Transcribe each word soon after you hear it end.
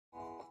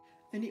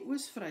In die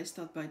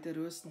Vrystaat buite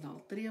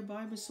Rosendal tree 'n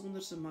baie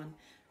besonderse man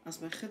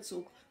as my gids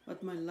op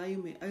wat my lei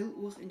om die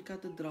uil-oog en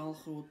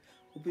kathedraalgrot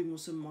op die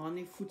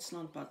Mosemane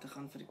voetslandpad te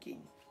gaan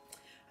verken.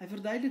 Hy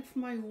verduidelik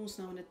vir my hoe ons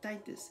nou in 'n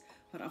tyd is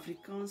waar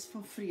Afrikaans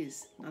van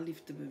vrees na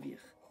liefde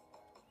beweeg.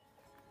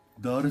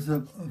 Daar is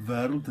 'n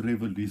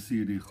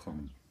wêreldrevolusie in die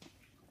gang.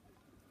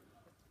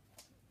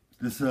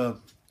 Dis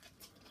 'n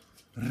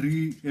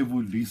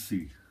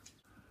re-evolusie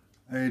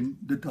en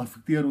dit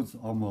affekteer ons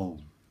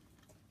almal.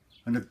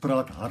 En dit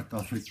praat hard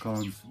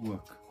Afrikaans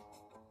ook.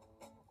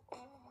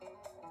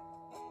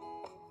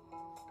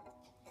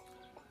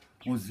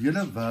 Ons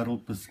hele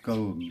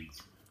wêreldbeskouing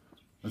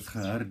is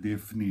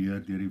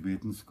geherdefinieer deur die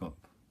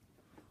wetenskap.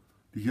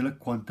 Die hele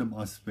kwantum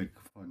aspek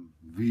van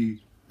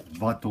wie,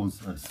 wat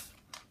ons is,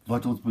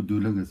 wat ons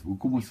bedoeling is,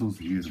 hoekom is ons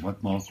hier,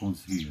 wat maak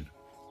ons hier.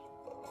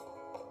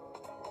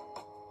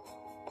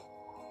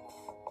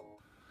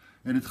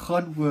 En dit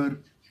gaan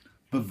oor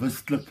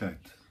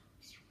bewustelikheid.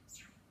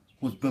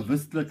 Ons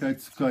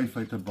bewustelikheid skuif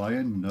uit 'n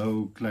baie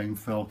nou klein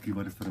veldjie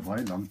wat vir 'n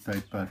baie lang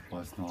tydperk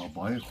was na 'n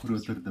baie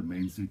groter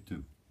dimensie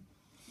toe.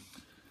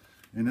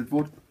 En dit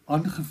word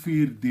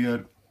aangevuur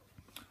deur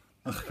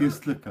 'n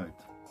geestelikheid.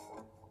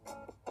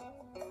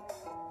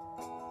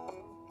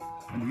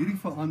 En hierdie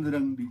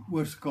verandering, die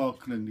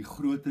oorskakeling, die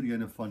groter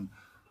ene van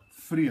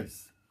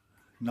vrees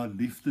na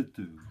liefde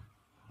toe,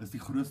 is die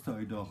grootste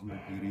uitdaging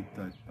op hierdie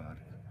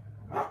tydperk.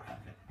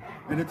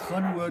 En dit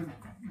gaan oor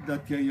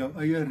dat jy jou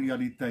eie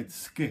realiteit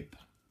skep.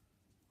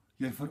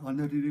 Jy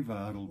verander hierdie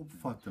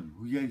wêreldopvatting,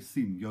 hoe jy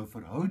sien, jou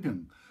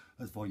verhouding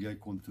is waar jy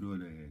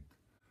kontrole het.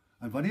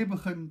 En wanneer jy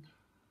begin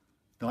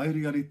daai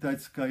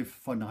realiteit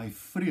skuif van daai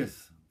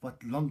vrees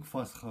wat lank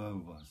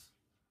vasgehou was,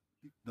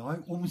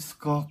 daai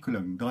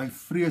omskakeling, daai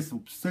vrees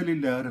op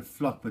cellulêre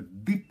vlak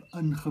wat diep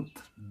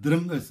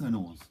ingedring is in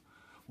ons,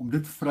 om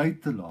dit vry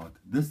te laat,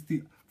 dis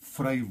die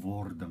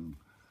vrywording,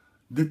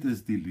 dit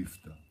is die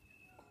liefde.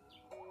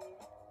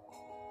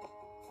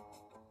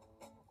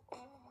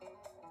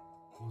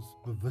 Ons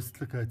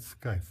bewustelikheid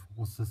skuif,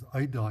 ons is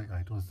uit daai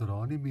uit, ons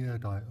dra nie meer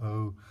daai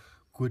ou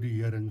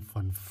kodering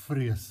van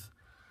vrees,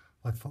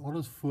 wat vir al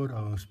ons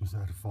voorouers moes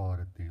ervaar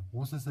het nie.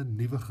 Ons is 'n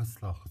nuwe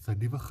geslag, ons is 'n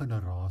nuwe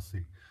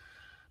generasie,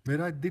 met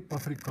daai diep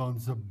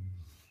Afrikaanse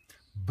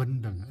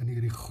binding in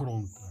hierdie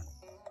grond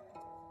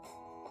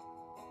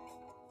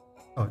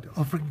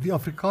in. Die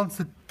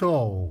Afrikaanse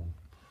taal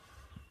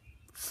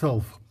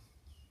self,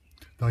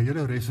 daai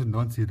hele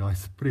resonansie, daai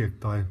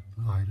spreek, daai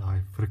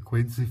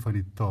frekwensie van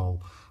die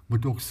taal,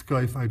 moet ook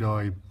skuif uit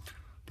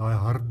daai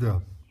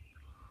harde,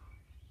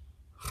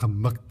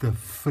 gemikte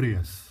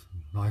vrees,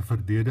 daai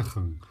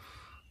verdediging,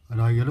 en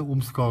daai hele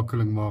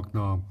omskakeling maak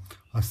na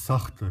 'n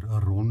sagter,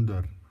 'n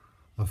ronder,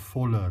 'n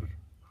voller,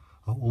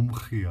 'n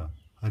omgee,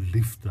 'n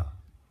liefde.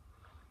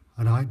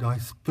 En daai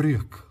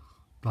spreek,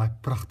 daai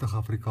pragtige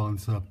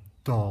Afrikaanse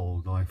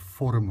taal, daai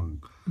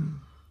vorming,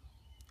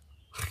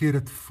 gee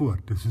dit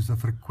voort, dit is soos 'n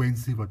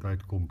frekwensie wat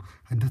uitkom,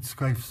 en dit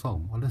skuif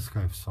saam, alles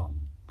skuif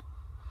saam.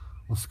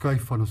 Ons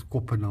skuif van ons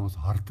koppe na ons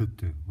harte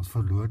toe, ons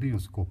verloor nie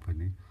ons koppe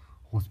nie,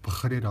 ons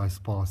begin net daai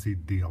spasie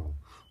deel,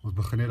 ons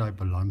begin net daai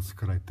balans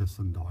kry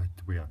tussen daai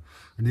twee,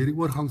 en hierdie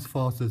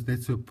oorgangsfase is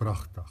net so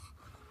pragtig.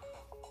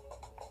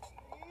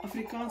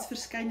 Afrikaans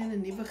verskyn in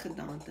 'n nuwe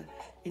gedaante,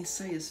 en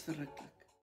sy is verruklik.